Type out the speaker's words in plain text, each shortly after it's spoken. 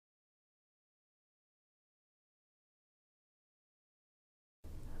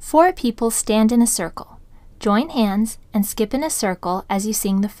4 people stand in a circle. Join hands and skip in a circle as you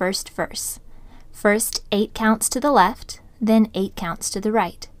sing the first verse. First 8 counts to the left, then 8 counts to the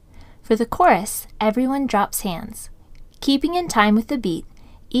right. For the chorus, everyone drops hands. Keeping in time with the beat,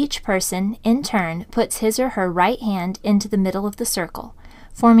 each person, in turn, puts his or her right hand into the middle of the circle,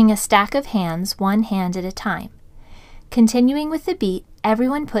 forming a stack of hands 1 hand at a time. Continuing with the beat,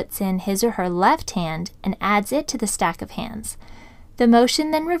 everyone puts in his or her left hand and adds it to the stack of hands. The motion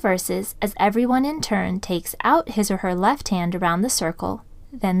then reverses as everyone in turn takes out his or her left hand around the circle,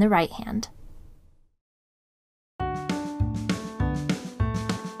 then the right hand.